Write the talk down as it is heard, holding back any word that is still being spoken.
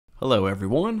Hello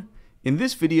everyone. In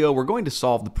this video, we're going to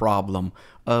solve the problem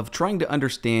of trying to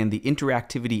understand the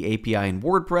Interactivity API in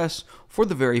WordPress for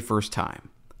the very first time.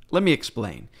 Let me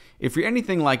explain. If you're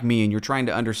anything like me and you're trying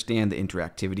to understand the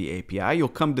Interactivity API, you'll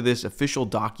come to this official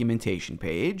documentation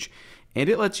page, and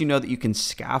it lets you know that you can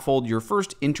scaffold your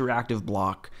first interactive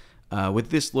block with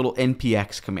this little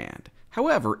npx command.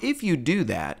 However, if you do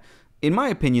that, in my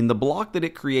opinion, the block that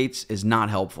it creates is not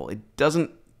helpful. It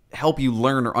doesn't help you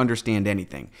learn or understand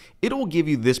anything. It'll give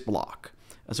you this block.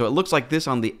 So it looks like this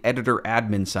on the editor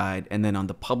admin side, and then on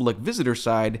the public visitor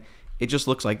side, it just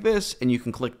looks like this, and you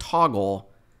can click toggle,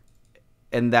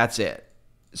 and that's it.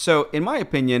 So in my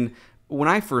opinion, when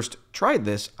I first tried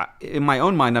this, in my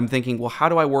own mind, I'm thinking, well, how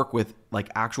do I work with like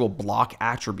actual block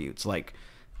attributes? Like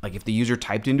if the user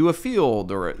typed into a field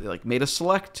or like made a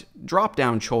select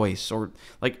drop-down choice, or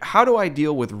like how do I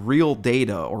deal with real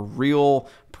data or real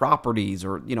properties,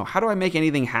 or how do I make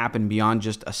anything happen beyond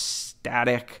just a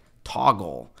static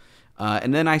toggle?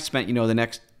 And then I spent the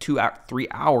next 3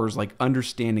 hours like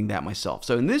understanding that myself.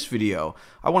 So in this video,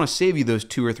 I want to save you those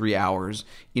 2 or 3 hours.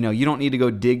 You don't need to go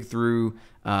dig through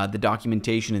the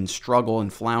documentation and struggle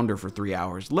and flounder for 3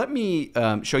 hours. Let me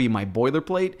show you my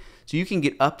boilerplate so you can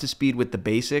get up to speed with the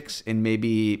basics in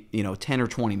maybe 10 or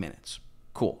 20 minutes.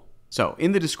 Cool. So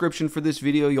in the description for this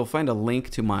video, you'll find a link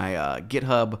to my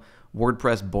GitHub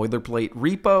WordPress boilerplate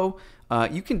repo.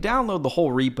 You can download the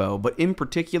whole repo, but in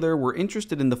particular, we're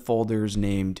interested in the folders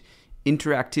named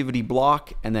Interactivity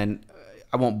Block, and then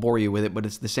I won't bore you with it, but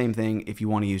it's the same thing if you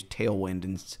want to use Tailwind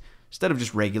instead of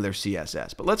just regular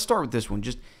CSS. But let's start with this one,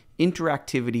 just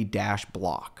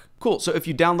Interactivity-Block. Cool, so if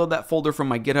you download that folder from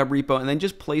my GitHub repo and then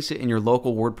just place it in your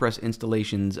local WordPress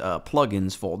installations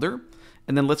plugins folder,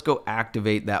 and then let's go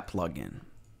activate that plugin.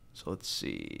 So let's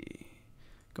see.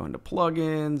 Go into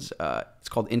plugins. It's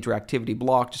called Interactivity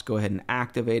Block. Just go ahead and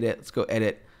activate it. Let's go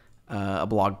edit a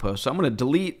blog post. So I'm going to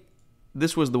delete.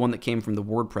 This was the one that came from the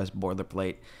WordPress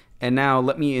boilerplate. And now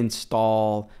let me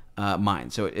install mine.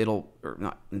 So or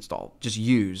not install, just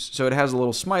use. So it has a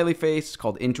little smiley face. It's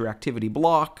called Interactivity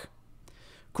Block.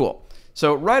 Cool.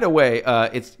 So right away,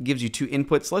 it gives you 2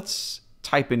 inputs. Let's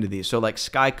type into these. So like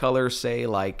sky color, say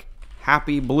like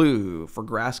happy blue. For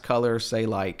grass color, say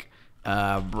like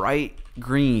bright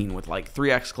green with like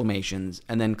 3 exclamations,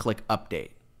 and then click update.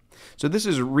 So this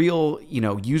is real,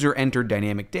 user entered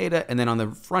dynamic data, and then on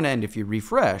the front end, if you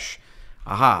refresh,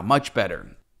 aha, much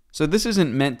better. So this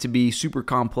isn't meant to be super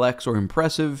complex or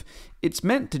impressive. It's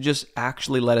meant to just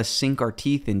actually let us sink our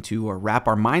teeth into or wrap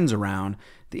our minds around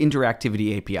the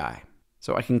Interactivity API.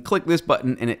 So I can click this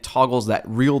button and it toggles that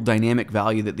real dynamic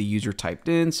value that the user typed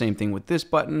in. Same thing with this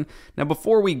button. Now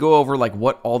before we go over like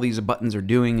what all these buttons are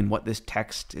doing and what this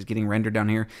text is getting rendered down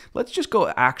here, let's just go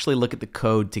actually look at the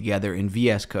code together in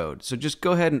VS Code. So just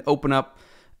go ahead and open up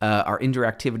our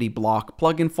Interactivity Block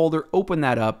plugin folder, open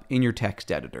that up in your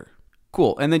text editor.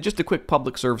 Cool, and then just a quick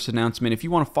public service announcement. If you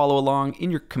want to follow along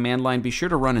in your command line, be sure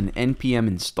to run an npm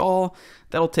install.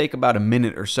 That'll take about a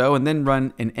minute or so, and then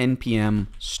run an npm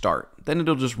start. Then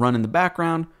it'll just run in the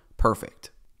background.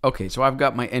 Perfect. Okay, so I've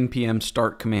got my npm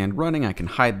start command running. I can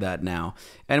hide that now.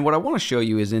 And what I want to show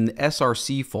you is in the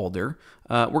src folder,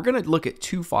 we're going to look at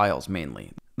 2 files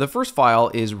mainly. The first file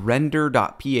is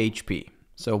render.php.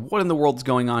 So what in the world's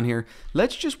going on here?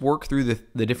 Let's just work through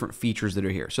the different features that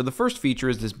are here. So the first feature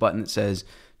is this button that says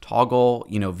toggle,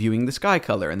 viewing the sky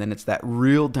color, and then it's that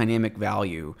real dynamic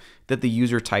value that the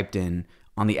user typed in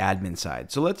on the admin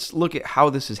side. So let's look at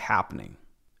how this is happening.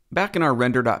 Back in our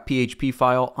render.php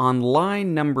file, on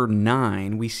line number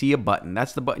 9, we see a button.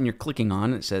 That's the button you're clicking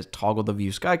on. It says toggle the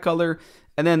view sky color,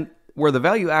 and then where the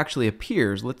value actually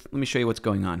appears, let me show you what's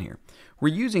going on here. We're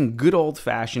using good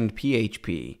old-fashioned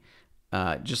PHP.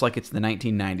 Just like it's the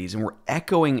 1990s, and we're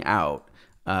echoing out,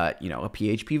 a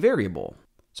PHP variable.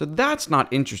 So that's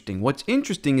not interesting. What's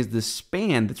interesting is the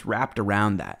span that's wrapped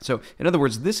around that. So in other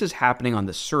words, this is happening on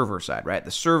the server side, right?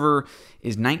 The server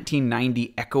is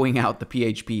 1990 echoing out the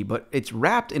PHP, but it's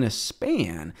wrapped in a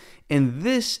span, and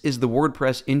this is the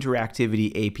WordPress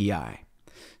Interactivity API.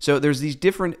 So there's these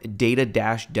different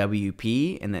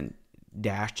data-wp, and then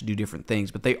dash to do different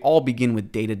things, but they all begin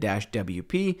with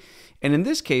data-wp. And in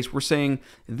this case, we're saying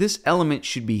this element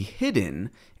should be hidden,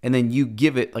 and then you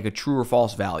give it like a true or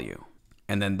false value.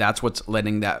 And then that's what's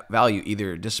letting that value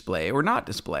either display or not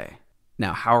display.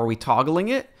 Now, how are we toggling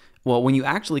it? Well, when you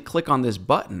actually click on this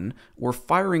button, we're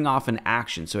firing off an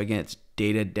action. So again, it's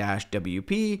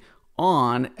data-wp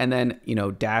on, and then,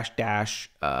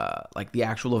 like the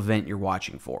actual event you're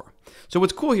watching for. So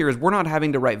what's cool here is we're not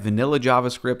having to write vanilla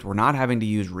JavaScript. We're not having to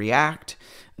use React.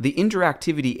 The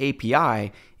Interactivity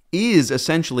API is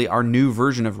essentially our new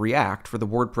version of React for the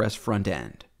WordPress front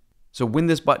end. So when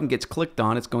this button gets clicked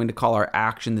on, it's going to call our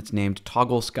action that's named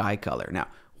toggle sky color. Now,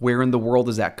 where in the world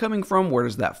is that coming from? Where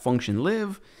does that function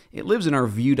live? It lives in our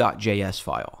view.js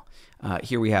file.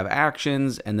 Here we have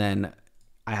actions, and then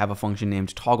I have a function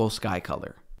named toggle sky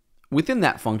color. Within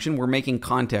that function, we're making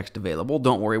context available.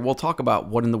 Don't worry, we'll talk about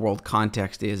what in the world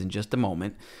context is in just a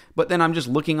moment. But then I'm just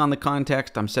looking on the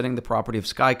context. I'm setting the property of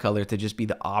sky color to just be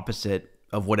the opposite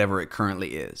of whatever it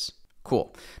currently is.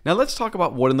 Cool. Now let's talk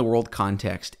about what in the world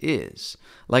context is.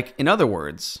 Like, in other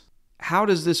words, how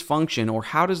does this function, or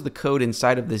how does the code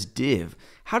inside of this div,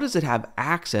 how does it have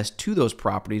access to those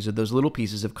properties or those little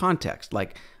pieces of context,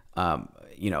 like,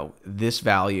 this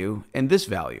value and this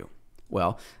value?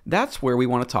 Well, that's where we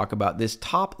want to talk about this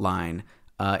top line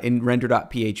in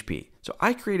render.php. So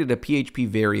I created a PHP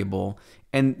variable,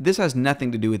 and this has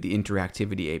nothing to do with the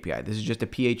Interactivity API. This is just a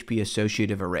PHP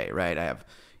associative array, right? I have,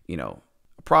 a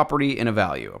property and a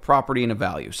value, a property and a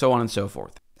value, so on and so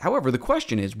forth. However, the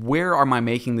question is, where am I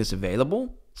making this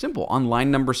available? Simple, on line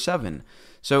number 7.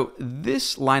 So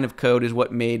this line of code is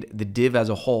what made the div as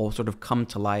a whole sort of come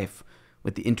to life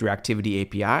with the Interactivity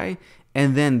API.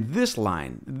 And then this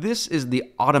line, this is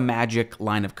the Automagic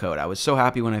line of code. I was so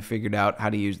happy when I figured out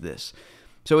how to use this.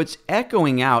 So it's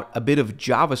echoing out a bit of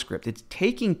JavaScript. It's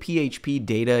taking PHP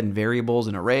data and variables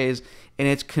and arrays, and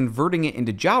it's converting it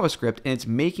into JavaScript, and it's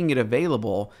making it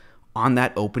available on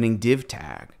that opening div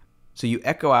tag. So you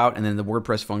echo out, and then the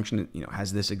WordPress function,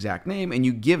 has this exact name, and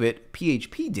you give it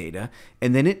PHP data,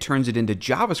 and then it turns it into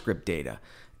JavaScript data.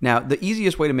 Now, the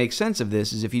easiest way to make sense of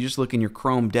this is if you just look in your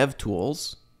Chrome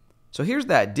DevTools. So here's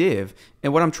that div,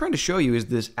 and what I'm trying to show you is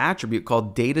this attribute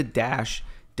called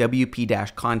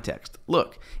data-wp-context.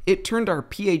 Look, it turned our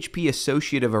PHP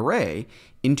associative array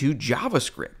into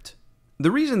JavaScript. The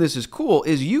reason this is cool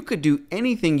is you could do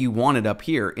anything you wanted up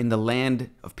here in the land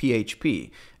of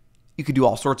PHP. You could do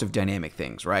all sorts of dynamic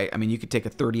things, right? I mean, you could take a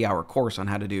 30-hour course on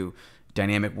how to do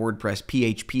dynamic WordPress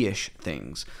PHP-ish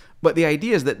things. But the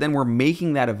idea is that then we're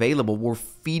making that available. We're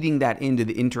feeding that into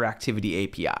the Interactivity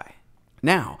API.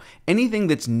 Now, anything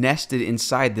that's nested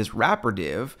inside this wrapper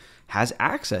div has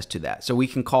access to that. So we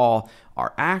can call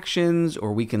our actions,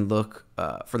 or we can look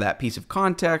for that piece of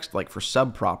context, like for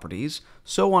sub-properties,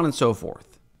 so on and so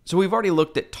forth. So we've already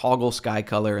looked at toggle sky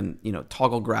color, and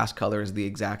toggle grass color is the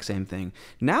exact same thing.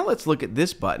 Now let's look at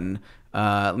this button.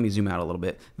 Let me zoom out a little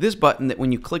bit. This button that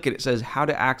when you click it, it says how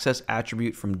to access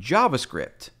attribute from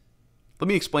JavaScript. Let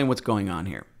me explain what's going on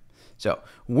here. So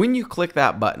when you click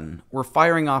that button, we're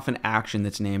firing off an action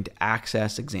that's named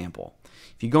access example.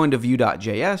 If you go into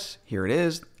view.js, here it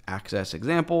is, access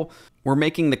example. We're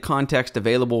making the context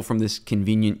available from this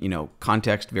convenient,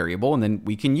 context variable, and then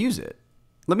we can use it.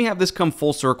 Let me have this come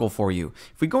full circle for you.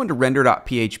 If we go into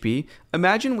render.php,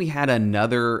 imagine we had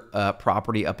another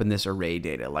property up in this array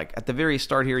data. Like at the very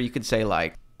start here, you could say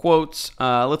like quotes,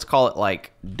 let's call it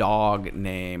like dog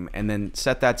name, and then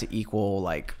set that to equal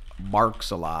like barks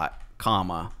a lot,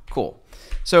 comma, cool.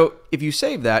 So if you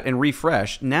save that and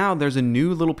refresh, now there's a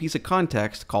new little piece of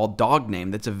context called dog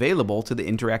name that's available to the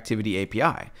Interactivity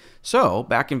API. So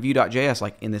back in view.js,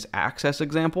 like in this access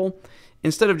example,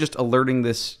 instead of just alerting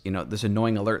this, this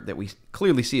annoying alert that we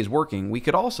clearly see is working, we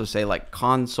could also say like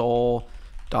console.log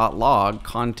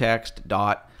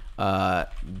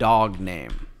context.dog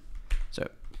name. So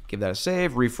give that a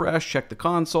save, refresh, check the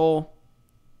console,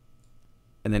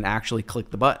 and then actually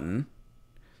click the button.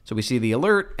 So we see the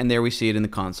alert, and there we see it in the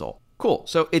console. Cool.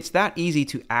 So it's that easy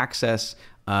to access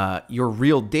your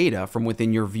real data from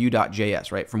within your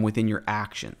view.js, right? From within your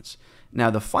actions. Now,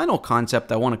 the final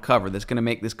concept I want to cover that's going to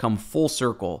make this come full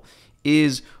circle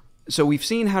is, so we've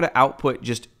seen how to output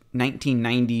just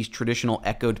 1990s traditional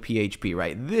echoed PHP,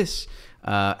 right? This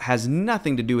has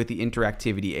nothing to do with the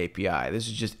Interactivity API. This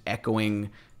is just echoing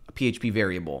a PHP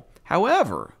variable.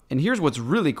 However, and here's what's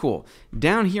really cool,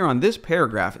 down here on this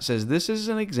paragraph, it says this is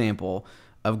an example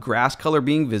of grass color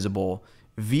being visible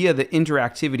via the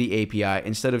Interactivity API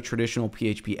instead of traditional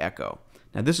PHP echo.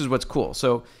 Now, this is what's cool.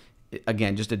 So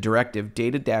again, just a directive,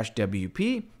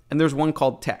 data-wp, and there's one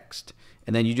called text.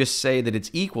 And then you just say that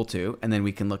it's equal to, and then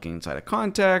we can look inside of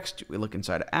context, we look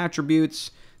inside of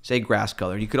attributes, say grass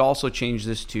color. You could also change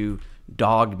this to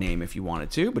dog name if you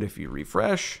wanted to, but if you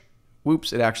refresh,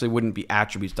 whoops, it actually wouldn't be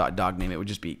attributes.dogname, it would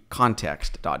just be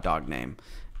context.dogname.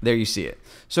 There you see it.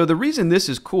 So the reason this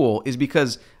is cool is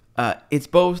because it's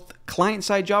both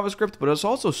client-side JavaScript, but it's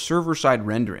also server-side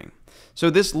rendering.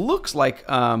 So this looks like,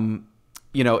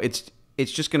 it's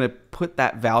just going to put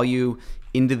that value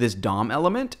into this DOM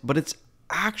element, but it's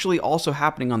actually also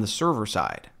happening on the server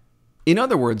side. In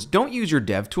other words, don't use your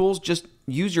dev tools, just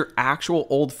use your actual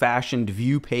old-fashioned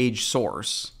view page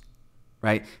source,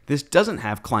 right? This doesn't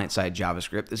have client-side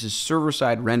JavaScript. This is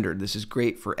server-side rendered. This is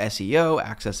great for SEO,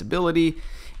 accessibility,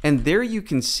 and there you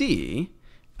can see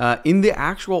in the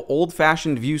actual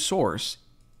old-fashioned view source,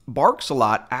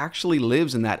 Barks-a-lot actually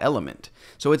lives in that element.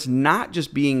 So it's not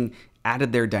just being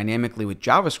added there dynamically with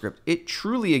JavaScript. It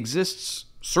truly exists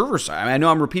server-side. I mean, I know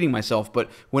I'm repeating myself, but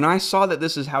when I saw that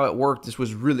this is how it worked, this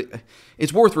was really,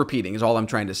 it's worth repeating is all I'm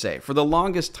trying to say. For the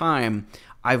longest time,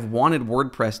 I've wanted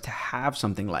WordPress to have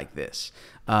something like this,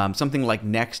 something like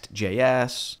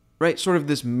Next.js, right? Sort of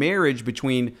this marriage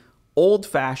between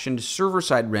old-fashioned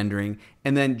server-side rendering,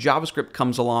 and then JavaScript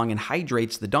comes along and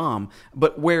hydrates the DOM,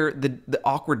 but where the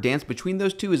awkward dance between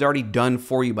those two is already done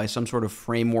for you by some sort of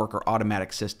framework or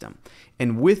automatic system.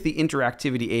 And with the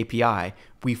Interactivity API,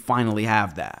 we finally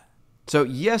have that. So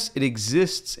yes, it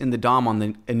exists in the DOM on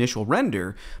the initial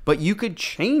render, but you could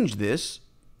change this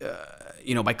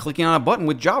by clicking on a button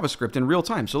with JavaScript in real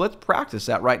time. So let's practice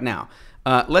that right now.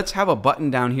 Let's have a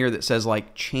button down here that says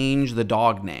like change the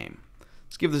dog name.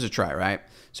 Let's give this a try, right?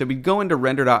 So we go into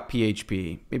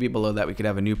render.php. Maybe below that we could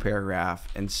have a new paragraph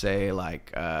and say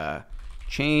like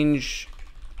change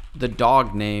the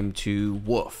dog name to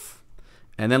Woof.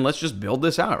 And then let's just build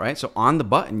this out, right? So on the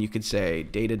button you could say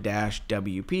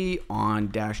data-wp on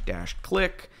 --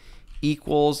 click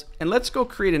equals, and let's go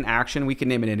create an action. We can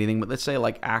name it anything, but let's say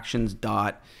like actions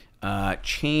dot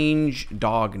change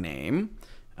dog name.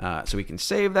 So we can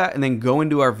save that and then go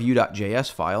into our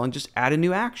view.js file and just add a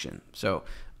new action. So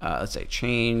let's say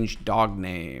change dog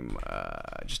name,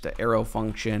 just an arrow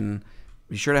function.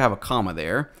 Be sure to have a comma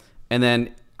there. And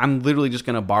then I'm literally just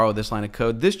going to borrow this line of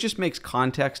code. This just makes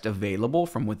context available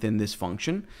from within this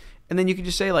function. And then you can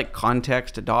just say like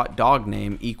context.dog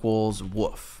name equals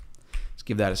Woof. Let's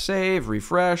give that a save,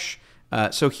 refresh.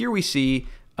 So here we see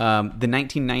the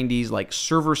 1990s like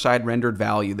server-side rendered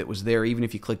value that was there even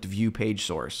if you clicked view page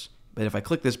source. But if I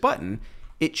click this button,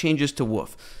 it changes to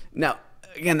Woof. Now,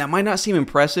 again, that might not seem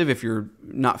impressive if you're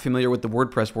not familiar with the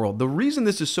WordPress world. The reason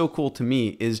this is so cool to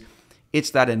me is it's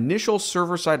that initial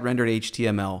server-side rendered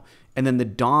HTML, and then the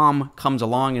DOM comes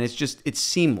along and it's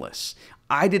seamless.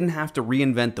 I didn't have to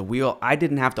reinvent the wheel. I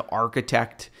didn't have to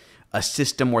architect a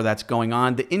system where that's going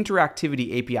on. The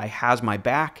Interactivity API has my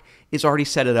back. It's already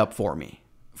set it up for me.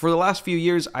 For the last few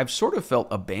years, I've sort of felt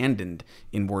abandoned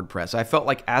in WordPress. I felt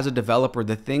like as a developer,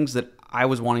 the things that I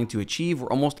was wanting to achieve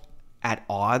were almost at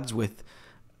odds with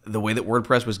the way that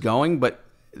WordPress was going, but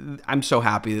I'm so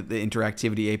happy that the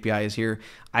Interactivity API is here.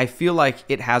 I feel like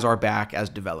it has our back as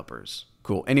developers.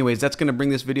 Cool. Anyways, that's going to bring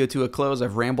this video to a close.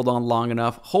 I've rambled on long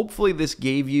enough. Hopefully this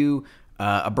gave you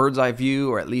a bird's eye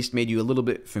view, or at least made you a little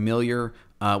bit familiar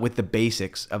with the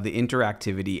basics of the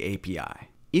Interactivity API.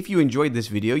 If you enjoyed this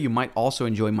video, you might also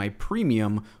enjoy my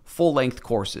premium full-length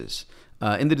courses.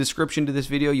 In the description to this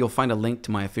video, you'll find a link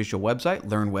to my official website,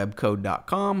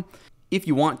 learnwebcode.com. If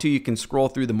you want to, you can scroll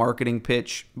through the marketing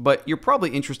pitch, but you're probably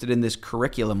interested in this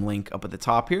curriculum link up at the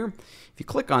top here. If you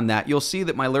click on that, you'll see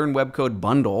that my Learn Web Code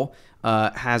bundle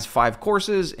has 5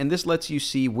 courses, and this lets you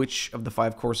see which of the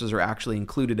 5 courses are actually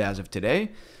included as of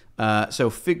today. So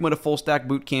Figma to Full Stack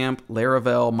Bootcamp,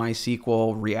 Laravel,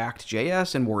 MySQL,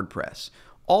 React.js, and WordPress.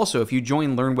 Also, if you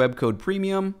join Learn Web Code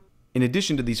Premium, in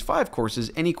addition to these 5 courses,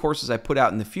 any courses I put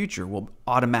out in the future will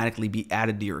automatically be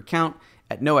added to your account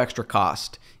at no extra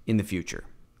cost in the future.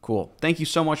 Cool. Thank you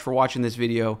so much for watching this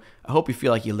video. I hope you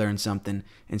feel like you learned something,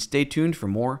 and stay tuned for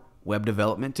more web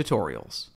development tutorials.